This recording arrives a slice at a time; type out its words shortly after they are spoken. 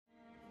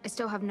I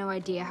still have no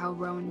idea how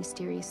Rowan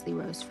mysteriously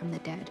rose from the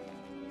dead,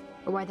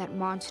 or why that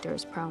monster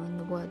is prowling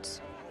the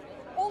woods.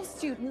 All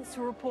students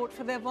will report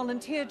for their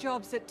volunteer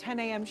jobs at 10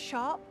 a.m.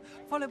 sharp,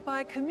 followed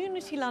by a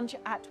community lunch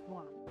at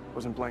 1.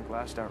 Wasn't blank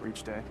last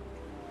outreach day.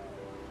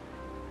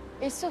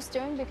 Are you still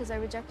stewing because I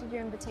rejected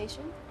your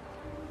invitation?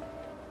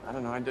 I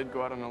don't know, I did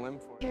go out on a limb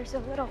for it. You're so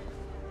little.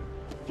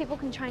 People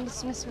can try and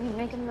dismiss me and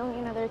make a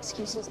million other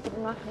excuses, but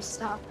I'm not going to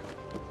stop.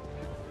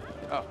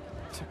 Oh,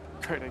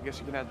 great, I guess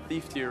you can add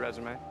thief to your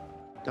resume.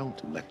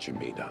 Don't lecture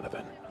me,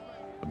 Donovan.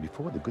 But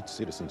before the good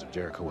citizens of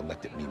Jericho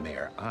elected me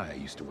mayor, I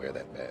used to wear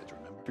that badge,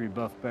 remember? Pretty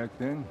buff back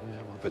then. Yeah,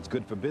 well, if it's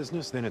good for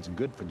business, then it's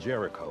good for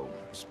Jericho.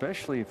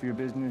 Especially if your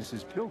business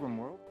is Pilgrim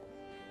World.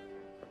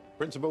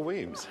 Principal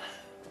Weems,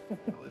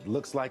 well, it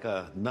looks like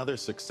another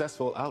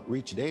successful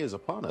outreach day is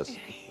upon us.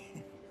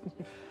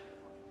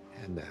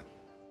 And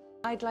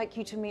I'd like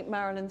you to meet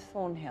Marilyn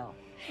Thornhill.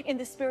 In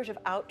the spirit of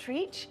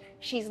outreach,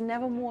 she's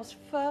Nevermore's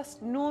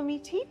first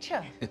normie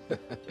teacher.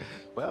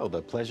 well,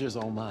 the pleasure's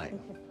all mine.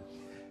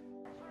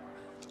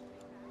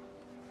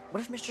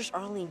 What if Mistress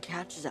Arlene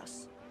catches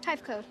us?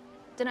 Hive code.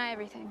 Deny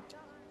everything.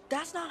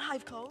 That's not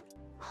hive code.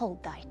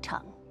 Hold thy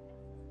tongue.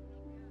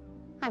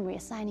 I'm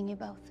reassigning you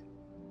both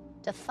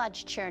to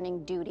fudge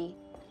churning duty.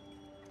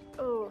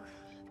 Oh,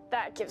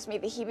 that gives me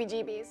the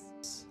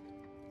heebie-jeebies.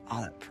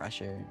 All that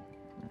pressure.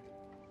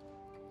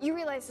 You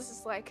realize this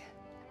is like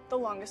the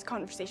longest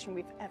conversation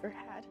we've ever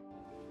had.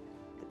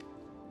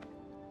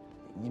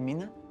 You mean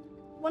that?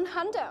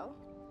 100.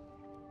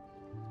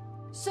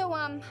 So,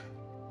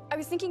 I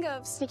was thinking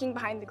of sneaking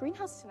behind the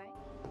greenhouse tonight.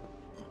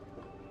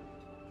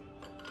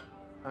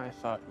 I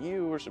thought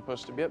you were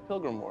supposed to be at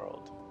Pilgrim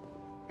World.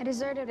 I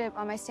deserted it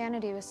while my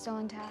sanity was still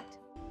intact.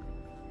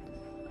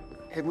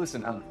 Hey,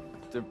 listen,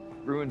 the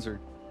ruins are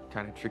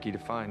kind of tricky to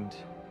find.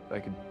 I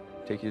could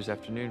take you this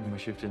afternoon. My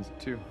shift ends at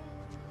 2.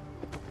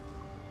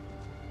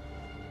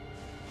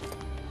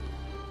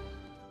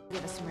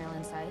 Give us some real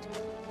insight.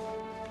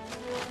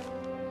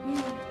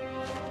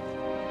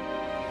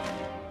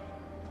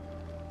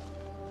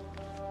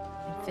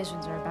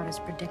 Visions are about as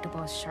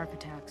predictable as shark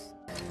attacks.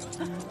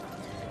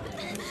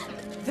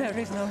 There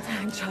is no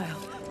time,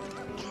 child.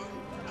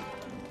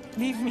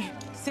 Leave me.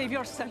 Save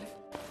yourself.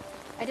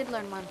 I did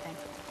learn one thing.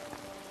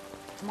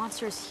 The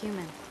monster is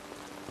human.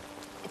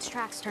 Its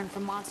tracks turn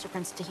from monster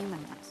prints to human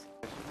ones.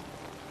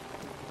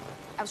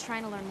 I was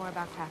trying to learn more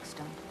about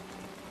Crackstone.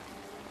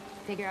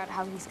 Figure out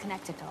how he's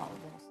connected to all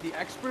of this. The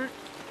expert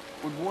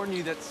would warn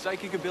you that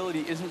psychic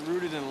ability isn't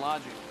rooted in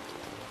logic.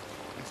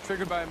 It's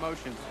triggered by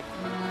emotions.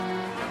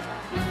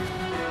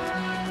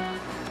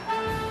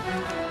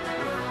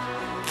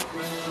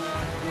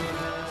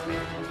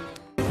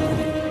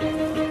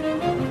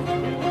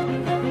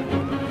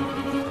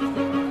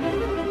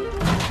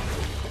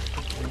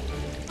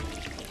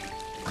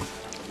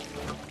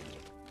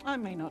 I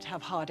may not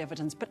have hard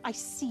evidence, but I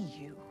see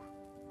you.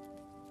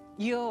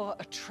 You're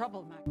a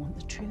troublemaker. Want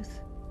the truth?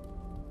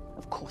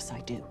 Of course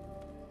I do.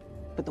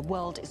 But the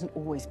world isn't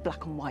always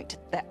black and white.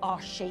 There are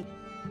shades.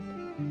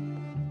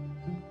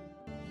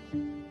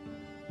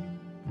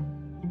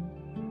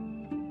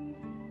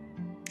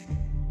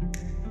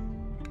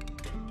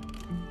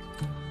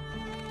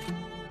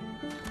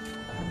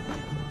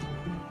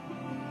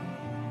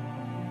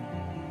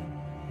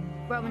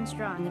 Rowan's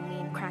drawing and me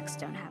and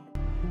Crackstone happen.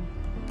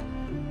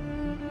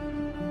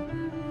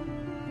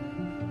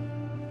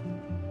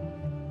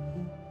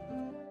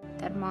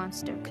 That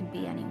monster could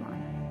be anyone.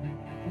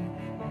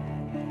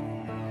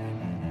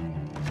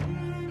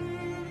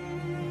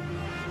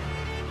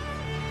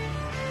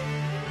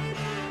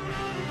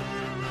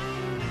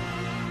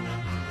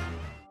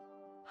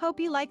 Hope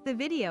you liked the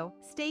video.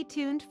 Stay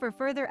tuned for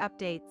further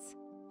updates.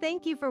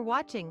 Thank you for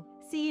watching.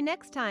 See you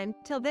next time.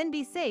 Till then,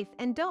 be safe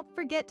and don't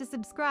forget to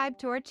subscribe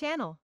to our channel.